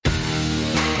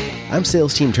I'm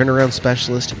sales team turnaround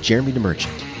specialist Jeremy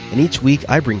DeMerchant, and each week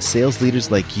I bring sales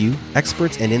leaders like you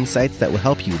experts and insights that will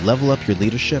help you level up your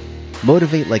leadership,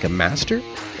 motivate like a master,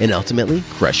 and ultimately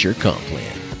crush your comp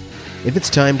plan. If it's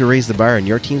time to raise the bar on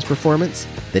your team's performance,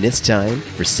 then it's time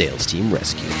for Sales Team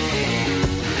Rescue.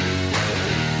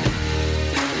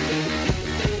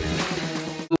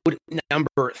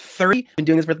 Number 30. Been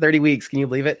doing this for 30 weeks. Can you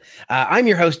believe it? I'm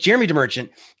your host, Jeremy DeMerchant,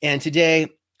 and today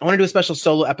I want to do a special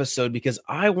solo episode because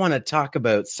I want to talk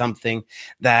about something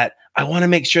that I want to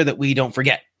make sure that we don't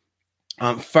forget.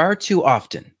 Far too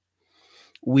often,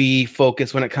 we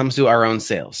focus when it comes to our own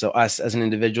sales. So us as an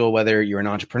individual, whether you're an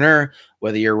entrepreneur,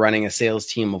 whether you're running a sales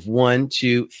team of 1,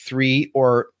 2, 3,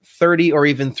 or 30, or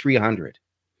even 300,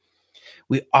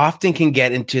 we often can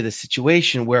get into the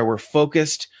situation where we're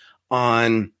focused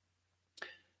on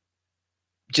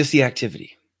just the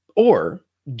activity or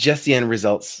just the end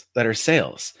results that are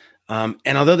sales.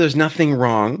 And although there's nothing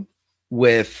wrong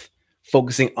with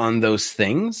focusing on those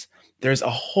things, there's a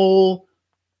whole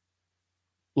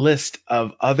list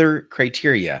of other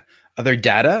criteria, other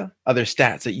data, other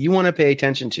stats that you want to pay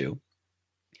attention to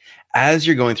as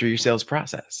you're going through your sales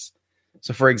process.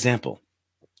 So for example,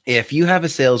 if you have a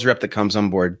sales rep that comes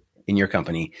on board in your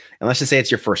company, and let's just say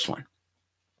it's your first one,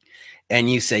 and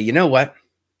you say, you know what?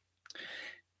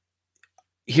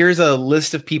 Here's a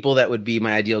list of people that would be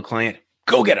my ideal client.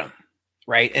 Go get them,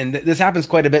 right? And this happens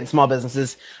quite a bit in small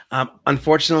businesses.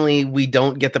 Unfortunately, we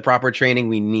don't get the proper training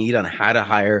we need on how to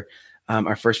hire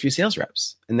our first few sales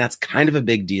reps. And that's kind of a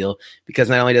big deal because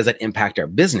not only does that impact our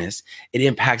business, it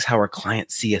impacts how our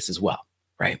clients see us as well,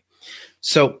 right?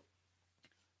 So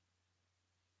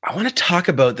I want to talk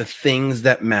about the things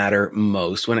that matter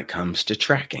most when it comes to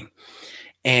tracking.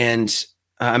 And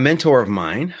a mentor of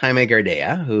mine, Jaime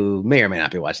Gardea, who may or may not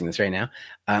be watching this right now,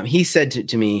 he said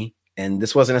to me, and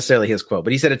this wasn't necessarily his quote,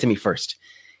 but he said it to me first.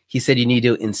 He said, you need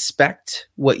to inspect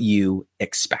what you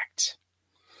expect.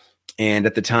 And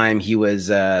at the time, he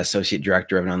was associate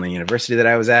director of an online university that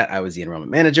I was at. I was the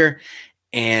enrollment manager.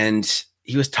 And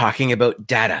he was talking about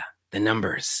data, the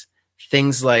numbers,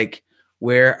 things like,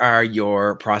 where are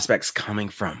your prospects coming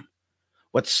from?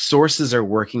 What sources are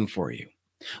working for you?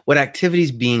 What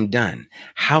activities being done?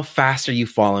 How fast are you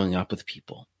following up with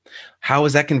people? How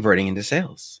is that converting into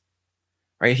sales?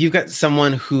 Right? If you've got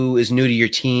someone who is new to your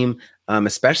team,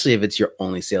 especially if it's your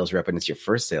only sales rep and it's your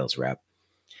first sales rep,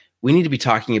 we need to be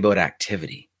talking about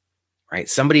activity, right?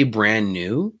 Somebody brand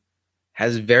new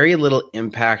has very little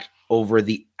impact over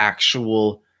the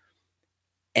actual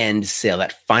end sale,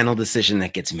 that final decision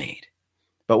that gets made.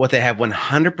 But what they have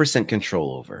 100%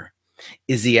 control over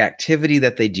is the activity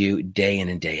that they do day in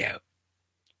and day out.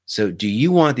 So do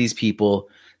you want these people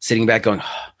sitting back going,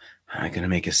 oh, am I going to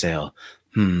make a sale?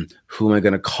 Who am I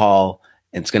going to call?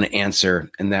 And it's going to answer.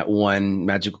 And that one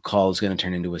magical call is going to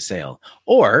turn into a sale.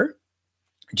 Or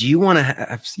do you want to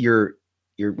have your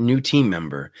new team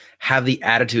member have the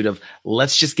attitude of,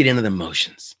 let's just get into the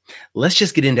motions. Let's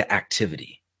just get into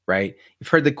activity, right? You've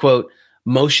heard the quote,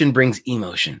 motion brings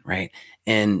emotion, right?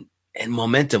 And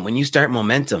momentum, when you start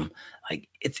momentum, like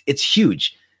it's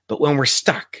huge. But when we're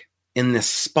stuck in this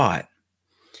spot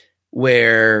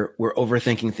where we're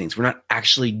overthinking things, we're not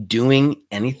actually doing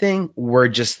anything, we're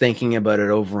just thinking about it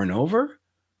over and over,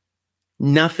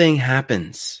 nothing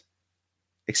happens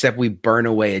except we burn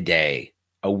away a day,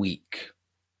 a week,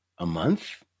 a month.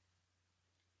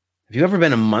 Have you ever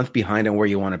been a month behind on where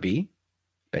you want to be?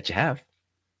 Bet you have.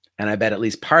 And I bet at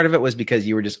least part of it was because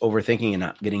you were just overthinking and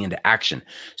not getting into action.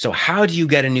 So how do you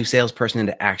get a new salesperson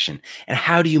into action? And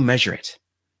how do you measure it?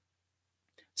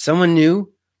 Someone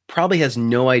new probably has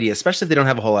no idea, especially if they don't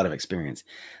have a whole lot of experience.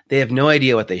 They have no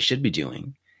idea what they should be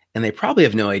doing. And they probably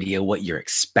have no idea what you're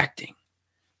expecting.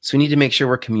 So we need to make sure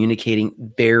we're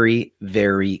communicating very,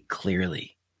 very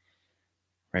clearly.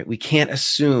 Right? We can't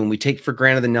assume, we take for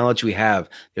granted the knowledge we have.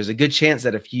 There's a good chance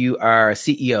that if you are a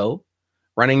CEO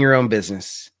running your own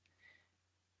business,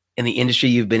 in the industry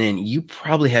you've been in, you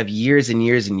probably have years and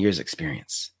years and years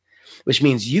experience, which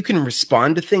means you can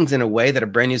respond to things in a way that a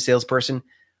brand new salesperson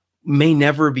may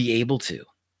never be able to,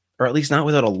 or at least not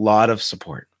without a lot of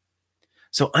support.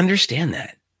 So understand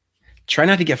that. Try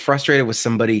not to get frustrated with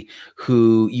somebody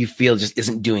who you feel just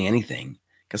isn't doing anything,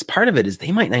 because part of it is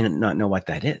they might not know what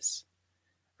that is,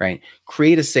 right?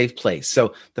 Create a safe place.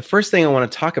 So the first thing I want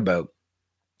to talk about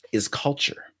is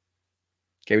culture.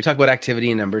 Okay, we talk about activity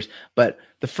and numbers, but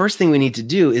the first thing we need to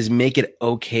do is make it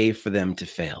okay for them to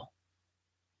fail.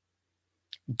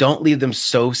 Don't leave them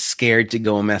so scared to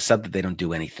go and mess up that they don't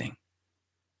do anything,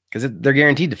 because they're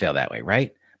guaranteed to fail that way,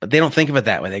 right? But they don't think of it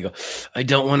that way. They go, I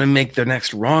don't want to make the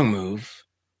next wrong move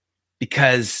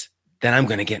because then I'm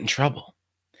going to get in trouble.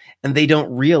 And they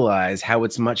don't realize how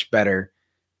it's much better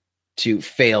to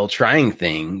fail trying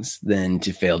things than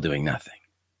to fail doing nothing,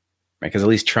 right? Because at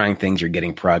least trying things, you're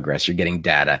getting progress, you're getting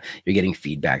data, you're getting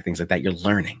feedback, things like that. You're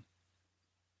learning.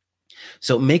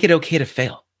 So make it okay to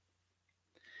fail.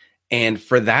 And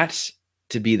for that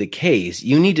to be the case,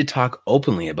 you need to talk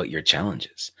openly about your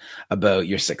challenges, about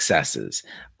your successes,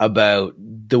 about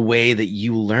the way that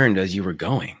you learned as you were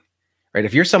going, right?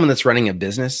 If you're someone that's running a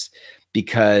business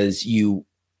because you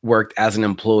worked as an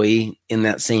employee in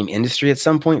that same industry at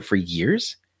some point for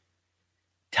years,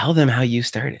 tell them how you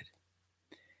started.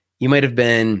 You might have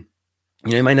been,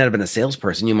 you might not have been a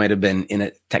salesperson. You might have been in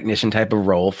a technician type of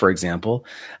role, for example.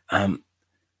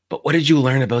 But what did you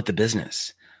learn about the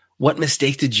business? What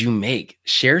mistakes did you make?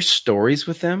 Share stories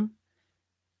with them,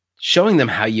 showing them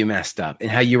how you messed up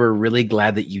and how you were really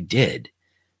glad that you did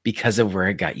because of where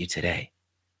it got you today.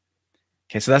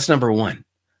 Okay, so that's number one.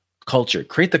 Culture.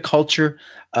 Create the culture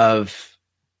of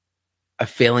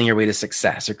failing your way to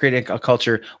success, or create a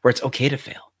culture where it's okay to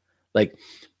fail. Like,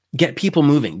 get people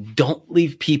moving. Don't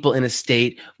leave people in a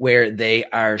state where they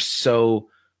are so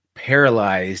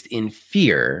paralyzed in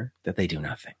fear that they do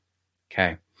nothing.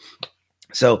 Okay.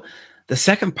 So the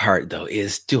second part, though,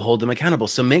 is to hold them accountable.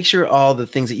 So make sure all the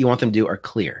things that you want them to do are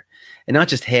clear, and not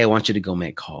just, hey, I want you to go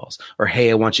make calls, or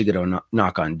hey, I want you to go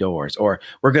knock on doors, or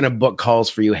we're going to book calls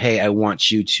for you. Hey, I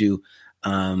want you to,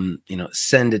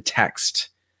 send a text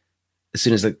as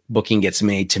soon as the booking gets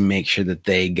made to make sure that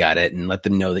they got it, and let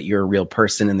them know that you're a real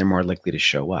person and they're more likely to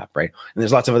show up, right? And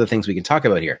there's lots of other things we can talk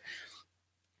about here,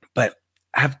 but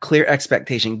have clear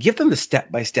expectation. Give them the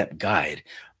step-by-step guide.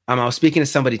 I was speaking to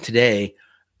somebody today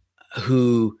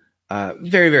who,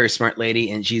 very, very smart lady,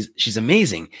 and she's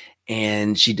amazing,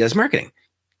 and she does marketing.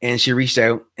 And she reached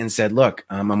out and said, look,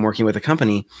 I'm working with a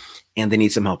company and they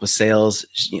need some help with sales.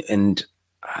 And,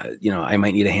 I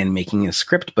might need a hand making a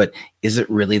script, but is it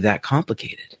really that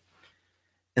complicated?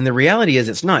 And the reality is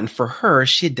it's not. And for her,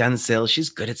 she had done sales. She's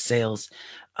good at sales.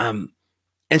 And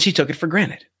she took it for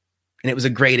granted. And it was a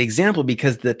great example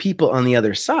because the people on the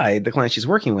other side, the clients she's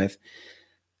working with,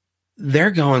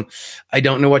 they're going, I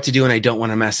don't know what to do and I don't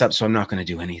want to mess up, so I'm not going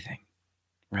to do anything,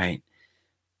 right?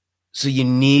 So you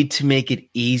need to make it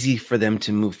easy for them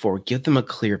to move forward. Give them a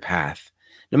clear path.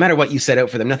 No matter what you set out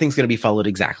for them, nothing's going to be followed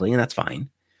exactly, and that's fine.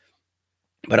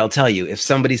 But I'll tell you, if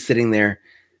somebody's sitting there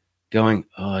going,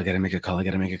 oh, I got to make a call. I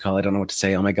don't know what to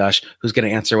say. Oh my gosh, who's going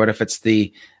to answer? What if it's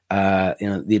the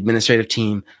administrative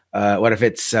team? What if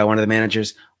it's one of the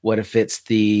managers? What if it's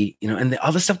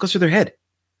all this stuff goes through their head,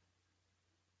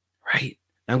 right?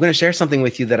 I'm going to share something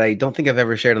with you that I don't think I've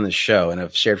ever shared on this show, and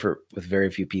I've shared with very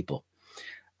few people.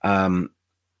 I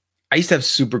used to have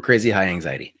super crazy high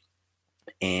anxiety,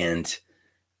 and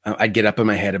I'd get up in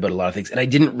my head about a lot of things, and I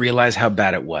didn't realize how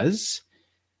bad it was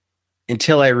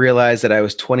until I realized that I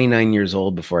was 29 years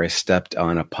old before I stepped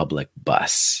on a public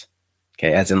bus.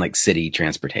 Okay. As in like city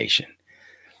transportation.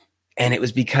 And it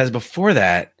was because before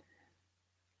that,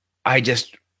 I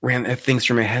just ran things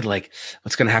through my head. Like,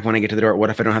 what's going to happen when I get to the door?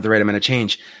 What if I don't have the right amount of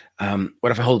change?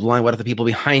 What if I hold the line? What if the people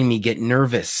behind me get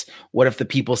nervous? What if the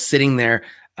people sitting there,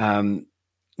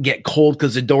 get cold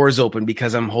because the door is open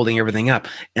because I'm holding everything up?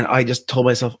 And I just told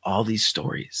myself all these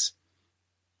stories.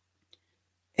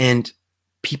 And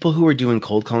people who are doing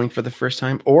cold calling for the first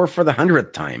time, or for the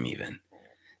 100th time even,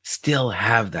 still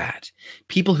have that.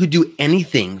 People who do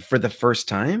anything for the first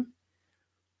time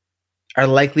are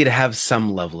likely to have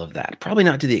some level of that. Probably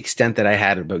not to the extent that I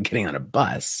had about getting on a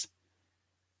bus.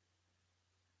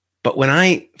 But when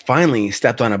I finally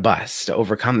stepped on a bus to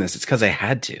overcome this, it's because I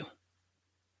had to.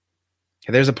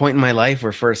 There's a point in my life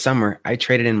where for a summer, I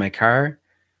traded in my car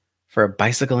for a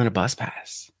bicycle and a bus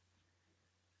pass.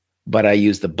 But I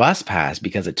used the bus pass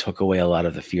because it took away a lot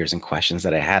of the fears and questions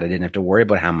that I had. I didn't have to worry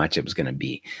about how much it was going to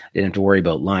be. I didn't have to worry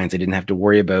about lines. I didn't have to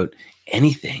worry about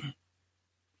anything.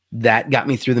 That got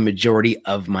me through the majority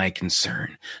of my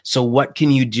concern. So what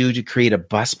can you do to create a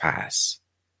bus pass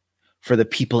for the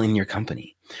people in your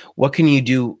company? What can you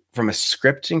do from a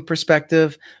scripting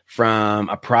perspective, from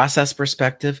a process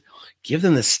perspective? Give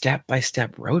them the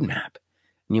step-by-step roadmap.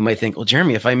 And you might think, well,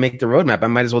 Jeremy, if I make the roadmap, I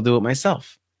might as well do it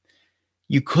myself.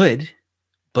 You could,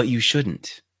 but you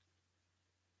shouldn't.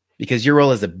 Because your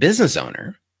role as a business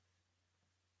owner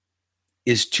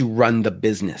is to run the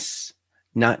business,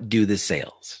 not do the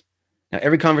sales. Now,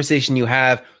 every conversation you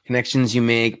have, connections you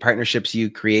make, partnerships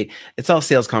you create, it's all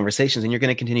sales conversations, and you're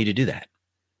going to continue to do that.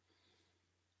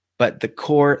 But the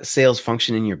core sales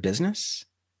function in your business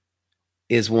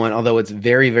is one, although it's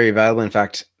very, very valuable. In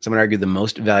fact, some would argue the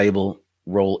most valuable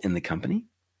role in the company.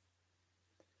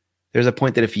 There's a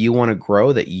point that if you want to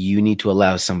grow, that you need to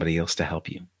allow somebody else to help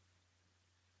you.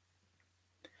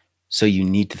 So you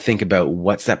need to think about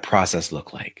what's that process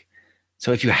look like.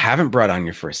 So if you haven't brought on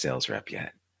your first sales rep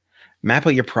yet, map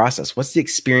out your process. What's the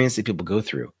experience that people go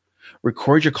through?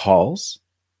 Record your calls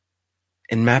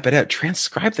and map it out.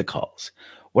 Transcribe the calls.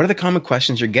 What are the common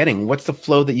questions you're getting? What's the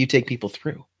flow that you take people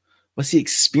through? What's the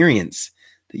experience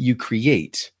that you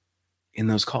create in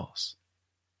those calls?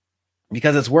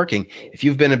 Because it's working. If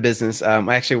you've been a business,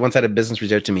 I actually once had a business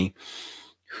reach out to me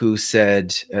who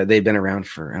said they've been around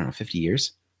for, 50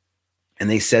 years. And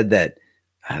they said that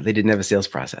they didn't have a sales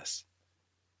process.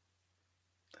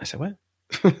 I said, what?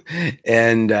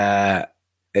 and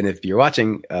if you're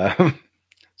watching,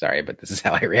 sorry, but this is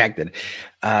how I reacted.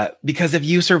 Because if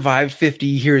you survived 50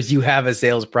 years, you have a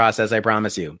sales process, I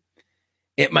promise you.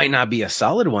 It might not be a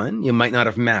solid one. You might not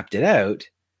have mapped it out,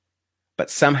 but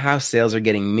somehow sales are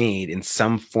getting made in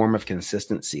some form of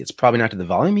consistency. It's probably not to the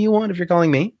volume you want if you're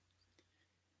calling me,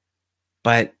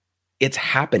 but it's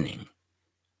happening.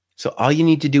 So all you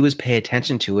need to do is pay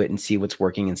attention to it and see what's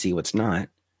working and see what's not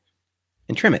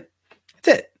and trim it.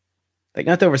 That's it. Like,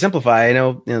 not to oversimplify. I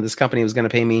know, this company was going to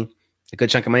pay me a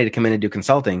good chunk of money to come in and do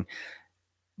consulting,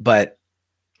 but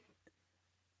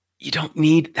you don't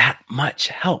need that much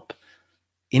help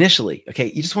initially.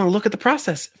 Okay. You just want to look at the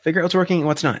process, figure out what's working and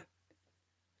what's not.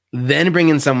 Then bring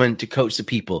in someone to coach the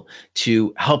people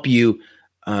to help you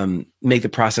make the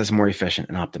process more efficient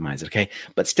and optimize it. Okay.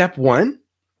 But step one,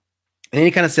 in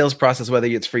any kind of sales process, whether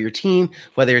it's for your team,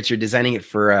 whether it's you're designing it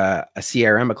for a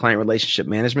CRM, a client relationship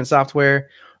management software,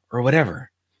 or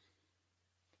whatever,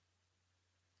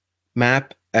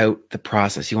 map out the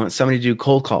process. You want somebody to do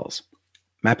cold calls,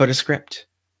 map out a script.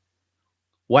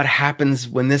 What happens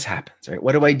when this happens, right?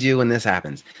 What do I do when this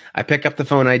happens? I pick up the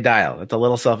phone, I dial. It's a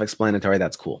little self-explanatory.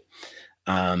 That's cool.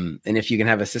 And if you can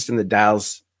have a system that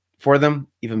dials for them,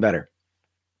 even better.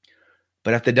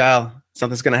 But if they dial,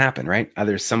 something's going to happen, right?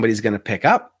 Either somebody's going to pick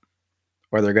up,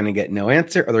 or they're going to get no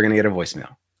answer, or they're going to get a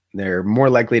voicemail. They're more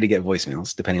likely to get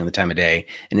voicemails depending on the time of day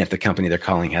and if the company they're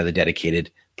calling has a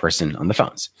dedicated person on the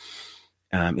phones.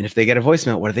 And if they get a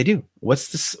voicemail, what do? What's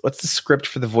the script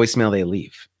for the voicemail they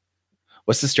leave?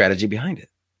 What's the strategy behind it?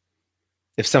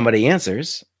 If somebody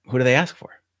answers, who do they ask for?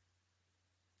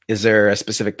 Is there a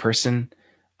specific person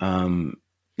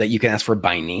that you can ask for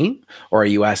by name, or are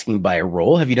you asking by a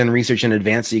role? Have you done research in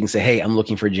advance so you can say, hey, I'm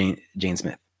looking for Jane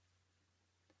Smith?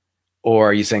 Or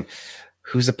are you saying,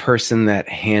 who's the person that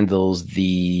handles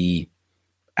the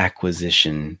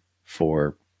acquisition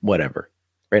for whatever,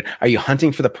 right? Are you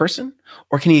hunting for the person,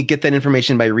 or can you get that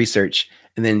information by research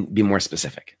and then be more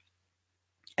specific?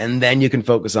 And then you can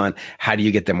focus on how do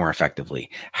you get them more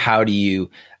effectively? How do you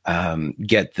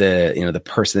get the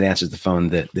person that answers the phone,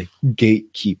 the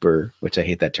gatekeeper, which I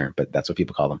hate that term, but that's what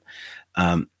people call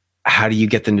them. How do you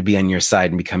get them to be on your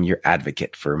side and become your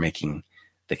advocate for making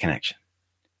the connection?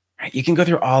 Right? You can go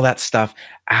through all that stuff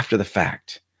after the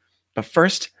fact. But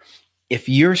first, if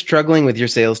you're struggling with your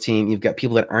sales team, you've got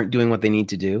people that aren't doing what they need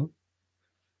to do.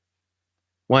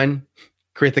 One,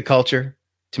 create the culture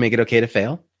to make it okay to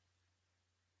fail.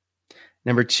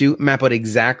 Number two, map out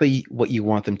exactly what you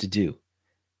want them to do.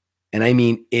 And I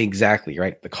mean exactly,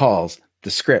 right? The calls, the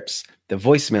scripts, the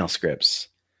voicemail scripts,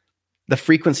 the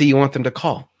frequency you want them to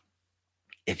call.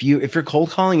 If you're cold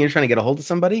calling and you're trying to get a hold of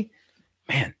somebody,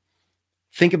 man,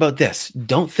 think about this.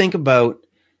 Don't think about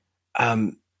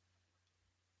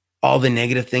all the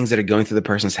negative things that are going through the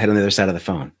person's head on the other side of the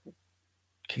phone,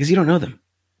 because you don't know them.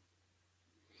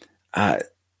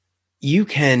 You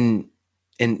can,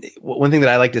 and one thing that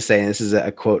I like to say, and this is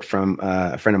a quote from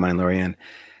a friend of mine, Lorianne,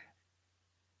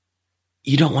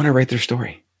 you don't want to write their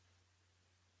story,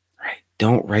 right?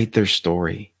 Don't write their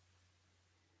story.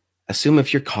 Assume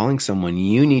if you're calling someone,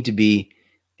 you need to be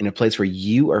in a place where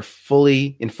you are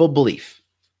in full belief.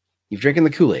 You've drinking the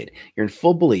Kool-Aid. You're in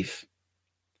full belief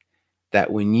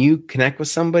that when you connect with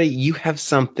somebody, you have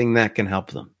something that can help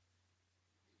them.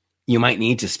 You might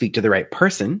need to speak to the right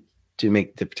person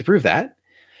to prove that.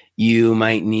 You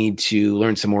might need to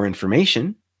learn some more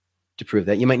information to prove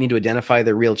that. You might need to identify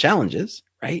the real challenges,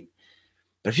 right?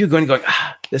 But if you're going,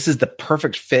 this is the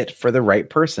perfect fit for the right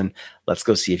person, let's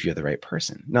go see if you're the right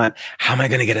person. Not, how am I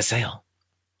going to get a sale?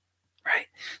 Right?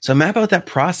 So map out that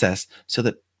process so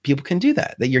that people can do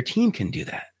that your team can do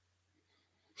that.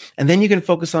 And then you can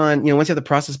focus on, once you have the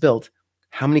process built,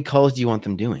 how many calls do you want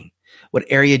them doing? What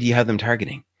area do you have them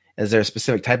targeting? Is there a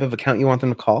specific type of account you want them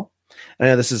to call? I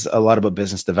know this is a lot about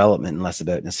business development and less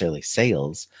about necessarily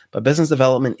sales, but business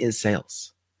development is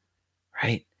sales,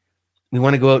 right? We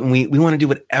want to go out and we want to do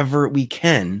whatever we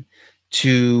can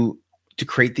to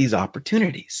create these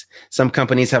opportunities. Some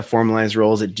companies have formalized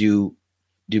roles that do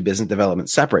business development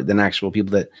separate than actual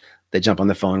people that that jump on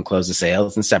the phone, close the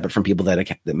sales, and separate from people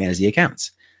that manage the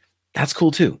accounts. That's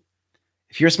cool too.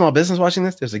 If you're a small business watching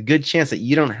this, there's a good chance that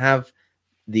you don't have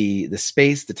the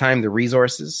space, the time, the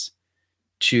resources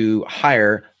to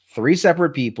hire 3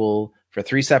 separate people for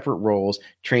 3 separate roles,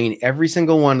 train every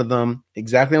single one of them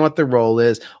exactly what the role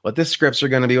is, what the scripts are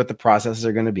going to be, what the processes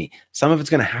are going to be. Some of it's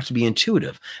going to have to be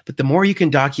intuitive, but the more you can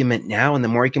document now and the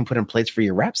more you can put in place for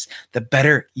your reps, the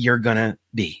better you're going to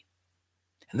be.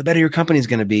 And the better your company's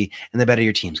going to be, and the better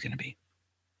your team's going to be.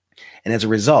 And as a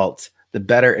result, the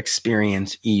better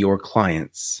experience your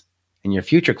clients and your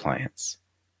future clients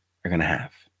are going to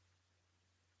have.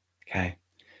 Okay.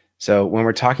 So when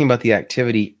we're talking about the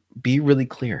activity, be really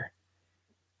clear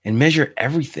and measure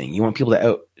everything. You want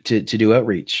people to do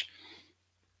outreach.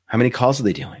 How many calls are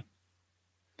they doing?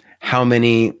 How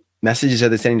many messages are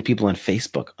they sending to people on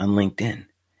Facebook, on LinkedIn?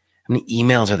 How many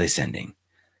emails are they sending?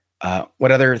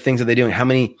 What other things are they doing? How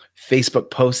many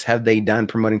Facebook posts have they done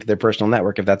promoting to their personal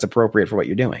network, if that's appropriate for what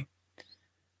you're doing?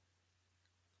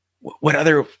 What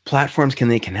other platforms can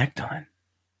they connect on?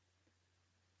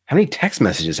 How many text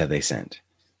messages have they sent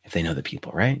if they know the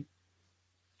people, right?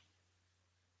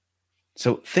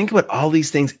 So think about all these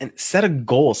things and set a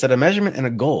goal, set a measurement and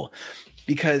a goal,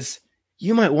 because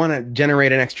you might want to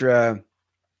generate an extra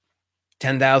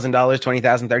 $10,000, $20,000,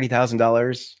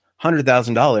 $30,000,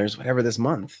 $100,000, whatever this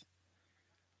month.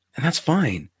 And that's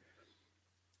fine.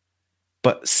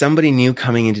 But somebody new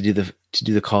coming in to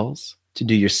do the calls, to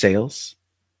do your sales,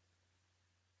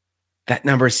 that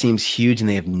number seems huge and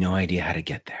they have no idea how to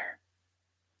get there.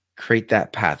 Create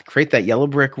that path, create that yellow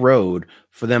brick road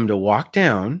for them to walk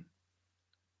down.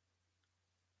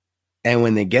 And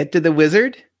when they get to the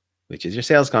wizard, which is your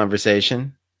sales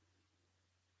conversation,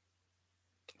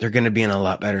 they're going to be in a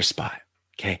lot better spot.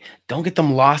 Okay. Don't get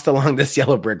them lost along this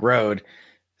yellow brick road,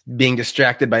 being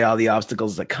distracted by all the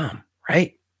obstacles that come,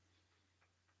 right?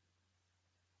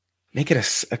 Make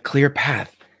it a clear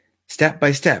path, step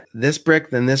by step. This brick,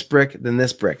 then this brick, then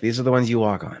this brick. These are the ones you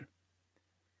walk on.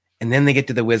 And then they get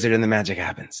to the wizard and the magic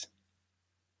happens.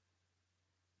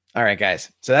 All right,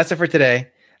 guys. So that's it for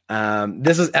today.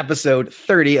 This is episode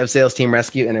 30 of Sales Team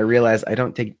Rescue, and I realized I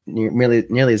don't take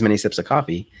nearly as many sips of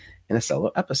coffee in a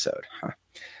solo episode.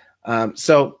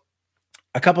 So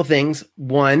a couple things.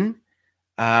 One,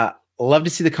 love to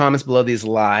see the comments below these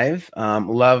live.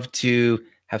 Love to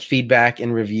have feedback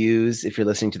and reviews if you're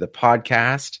listening to the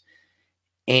podcast.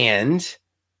 And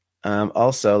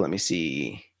also, let me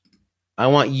see. I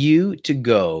want you to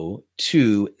go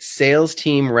to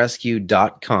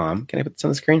salesteamrescue.com. Can I put this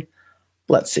on the screen?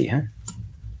 Let's see, huh?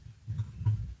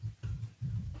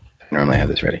 I normally have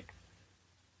this ready.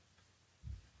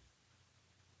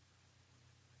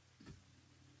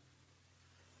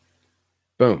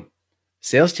 Boom.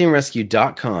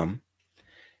 salesteamrescue.com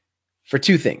for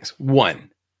 2 things. 1,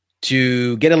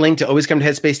 to get a link to always come to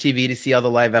Headspace TV to see all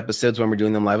the live episodes when we're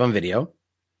doing them live on video.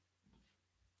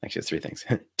 Actually, it's 3 things.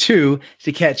 2,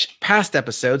 to catch past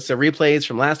episodes, so replays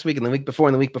from last week and the week before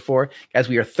and the week before. Guys,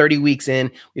 we are 30 weeks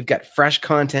in. We've got fresh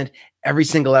content every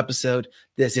single episode.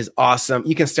 This is awesome.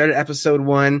 You can start at episode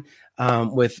 1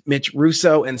 with Mitch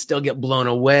Russo and still get blown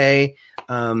away.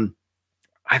 I've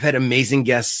had amazing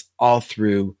guests all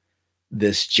through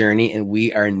this journey, and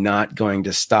we are not going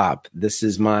to stop. This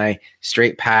is my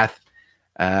straight path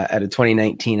out of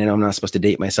 2019. I know I'm not supposed to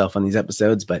date myself on these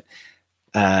episodes, but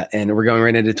and we're going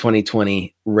right into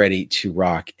 2020, ready to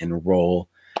rock and roll.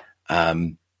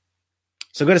 So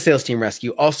go to Sales Team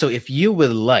Rescue. Also, if you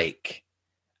would like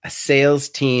a sales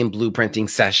team blueprinting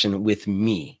session with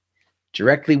me,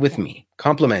 directly with me,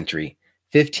 complimentary,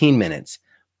 15 minutes,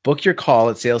 book your call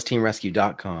at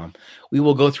salesteamrescue.com. We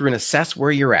will go through and assess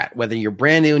where you're at, whether you're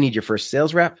brand new and need your first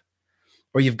sales rep,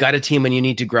 or you've got a team and you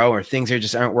need to grow, or things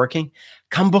just aren't working.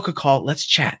 Come book a call. Let's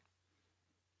chat.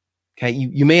 Okay,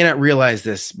 you may not realize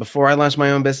this. Before I launched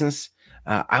my own business,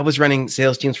 I was running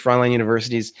sales teams for online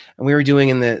universities, and we were doing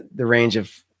in the range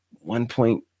of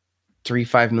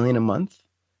 1.35 million a month.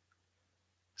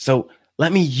 So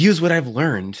let me use what I've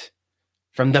learned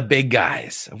from the big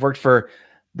guys. I've worked for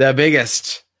the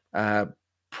biggest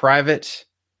private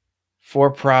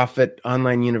for-profit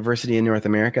online university in North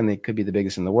America, and they could be the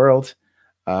biggest in the world.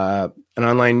 An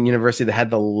online university that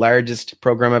had the largest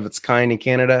program of its kind in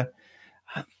Canada.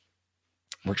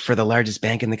 Worked for the largest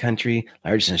bank in the country,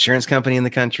 largest insurance company in the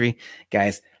country.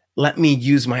 Guys, let me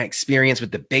use my experience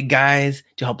with the big guys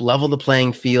to help level the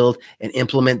playing field and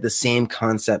implement the same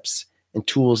concepts and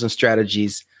tools and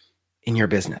strategies in your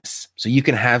business. So you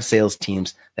can have sales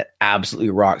teams that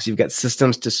absolutely rock. So you've got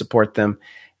systems to support them,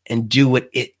 and do what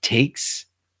it takes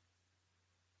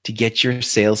to get your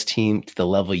sales team to the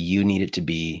level you need it to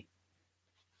be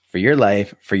for your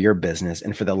life, for your business,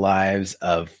 and for the lives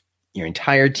of your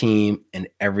entire team and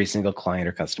every single client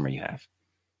or customer you have.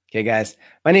 Okay, guys,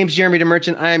 my name is Jeremy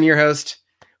DeMerchant. I am your host.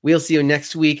 We'll see you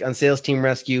next week on Sales Team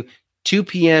Rescue, 2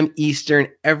 p.m. Eastern,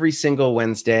 every single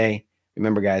Wednesday.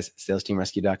 Remember, guys,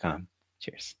 salesteamrescue.com.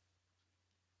 Cheers.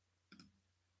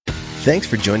 Thanks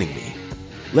for joining me.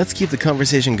 Let's keep the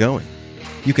conversation going.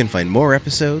 You can find more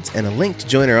episodes and a link to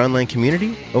join our online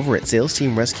community over at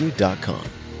salesteamrescue.com.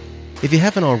 If you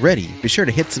haven't already, be sure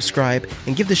to hit subscribe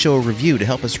and give the show a review to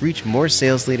help us reach more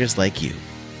sales leaders like you.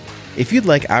 If you'd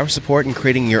like our support in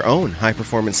creating your own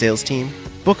high-performance sales team,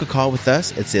 book a call with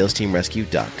us at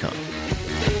salesteamrescue.com.